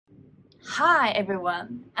Hi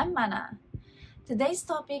everyone, I'm Mana. Today's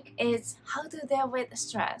topic is how to deal with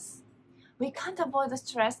stress. We can't avoid the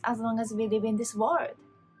stress as long as we live in this world,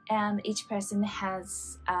 and each person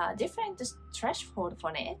has a different threshold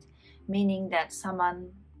for it, meaning that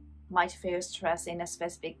someone might feel stress in a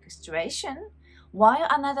specific situation, while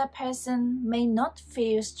another person may not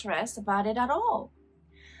feel stressed about it at all.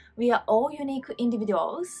 We are all unique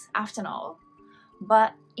individuals, after all,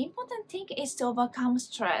 but important thing is to overcome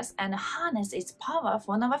stress and harness its power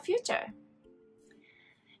for our future.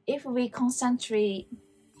 If we constantly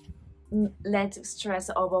let stress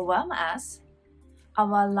overwhelm us,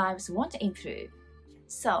 our lives won't improve.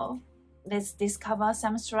 So, let's discover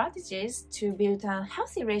some strategies to build a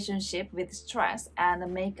healthy relationship with stress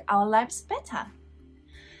and make our lives better.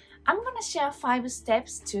 I'm gonna share 5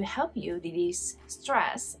 steps to help you release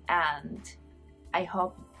stress, and I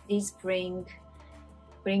hope these bring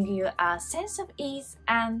you a sense of ease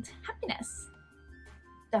and happiness.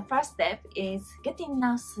 The first step is getting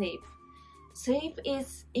enough sleep. Sleep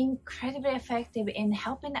is incredibly effective in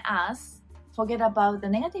helping us forget about the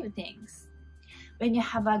negative things. When you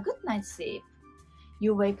have a good night's sleep,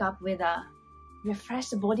 you wake up with a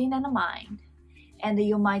refreshed body and mind, and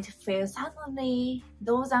you might feel suddenly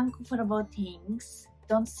those uncomfortable things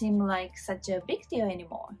don't seem like such a big deal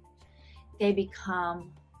anymore. They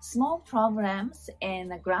become small problems in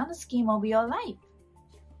the grand scheme of your life.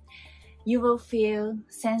 You will feel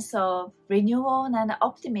sense of renewal and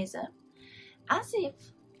optimism, as if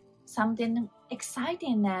something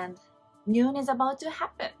exciting and new is about to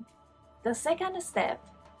happen. The second step,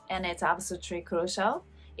 and it's absolutely crucial,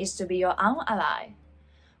 is to be your own ally.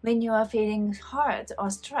 When you are feeling hurt or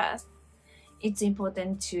stressed, it's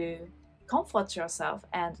important to comfort yourself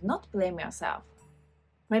and not blame yourself.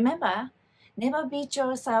 Remember, never beat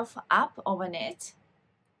yourself up over it.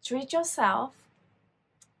 Treat yourself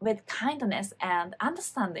with kindness and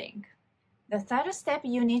understanding. The third step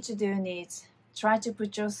you need to do is try to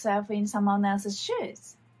put yourself in someone else's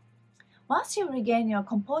shoes. Once you regain your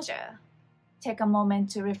composure, take a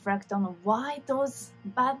moment to reflect on why those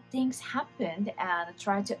bad things happened and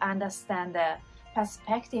try to understand the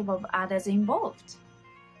perspective of others involved.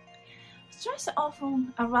 Stress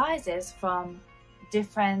often arises from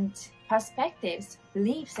different perspectives,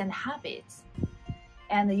 beliefs, and habits,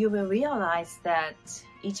 and you will realize that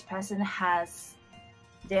each person has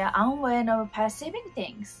their own way of perceiving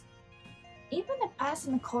things. Even the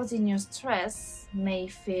person causing you stress may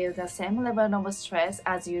feel the same level of stress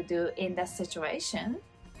as you do in that situation.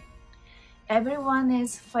 Everyone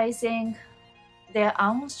is facing their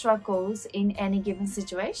own struggles in any given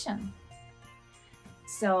situation.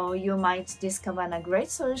 So you might discover a great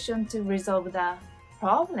solution to resolve the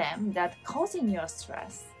problem that's causing your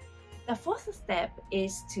stress. The fourth step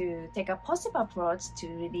is to take a positive approach to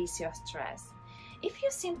release your stress. If you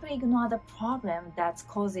simply ignore the problem that's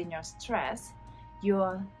causing your stress,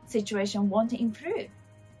 your situation won't improve.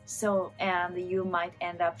 And you might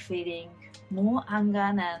end up feeling more anger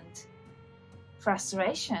and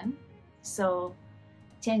frustration. So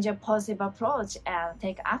change your positive approach and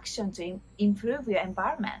take action to improve your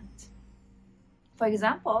environment. For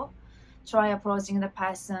example, try approaching the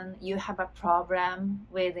person you have a problem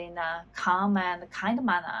with in a calm and kind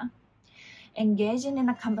manner, engaging in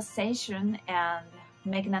a conversation and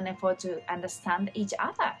making an effort to understand each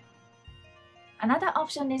other. Another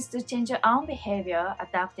option is to change your own behavior,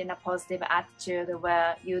 adopting a positive attitude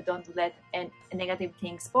where you don't let negative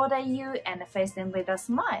things bother you and face them with a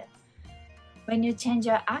smile. When you change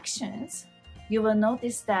your actions, you will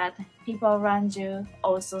notice that people around you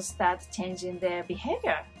also start changing their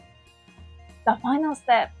behavior. The final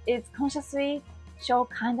step is consciously show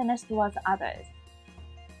kindness towards others.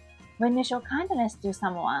 When you show kindness to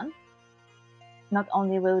someone, not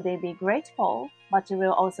only will they be grateful, but you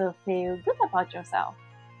will also feel good about yourself.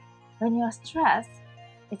 When you are stressed,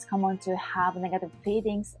 it's common to have negative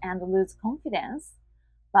feelings and lose confidence,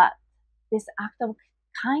 but this act of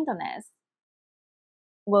kindness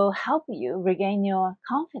will help you regain your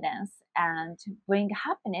confidence and bring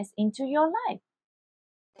happiness into your life.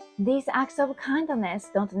 These acts of kindness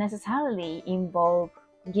don't necessarily involve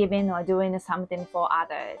giving or doing something for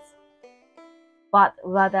others, but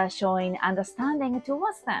rather showing understanding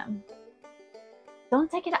towards them. Don't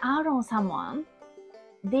take it out on someone.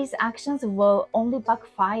 These actions will only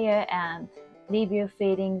backfire and leave you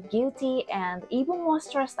feeling guilty and even more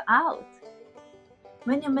stressed out.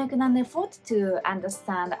 When you make an effort to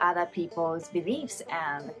understand other people's beliefs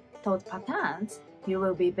and thought patterns, you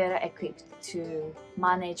will be better equipped to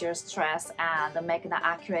manage your stress and make an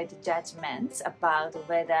accurate judgment about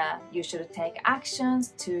whether you should take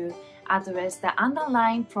actions to address the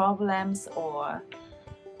underlying problems or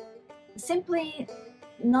simply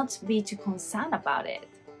not be too concerned about it.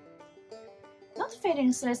 Not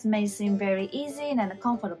feeling stress may seem very easy and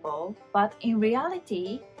comfortable, but in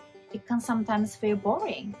reality, it can sometimes feel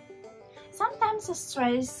boring. Sometimes the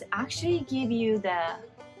stress actually gives you the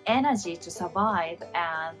energy to survive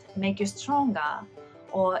and make you stronger,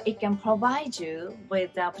 or it can provide you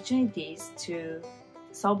with the opportunities to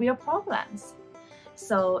solve your problems.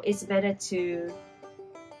 So it's better to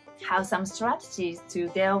have some strategies to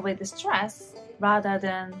deal with the stress rather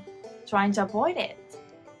than trying to avoid it.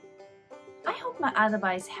 I hope my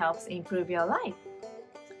advice helps improve your life.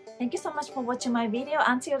 Thank you so much for watching my video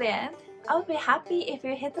until the end. I would be happy if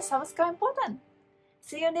you hit the subscribe button.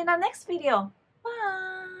 See you in the next video.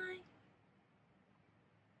 Bye!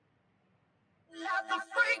 Let the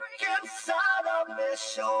freak inside of me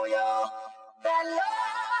show you that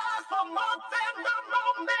love for more than the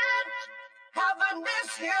moment. Heaven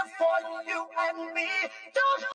is here for you and me. Don't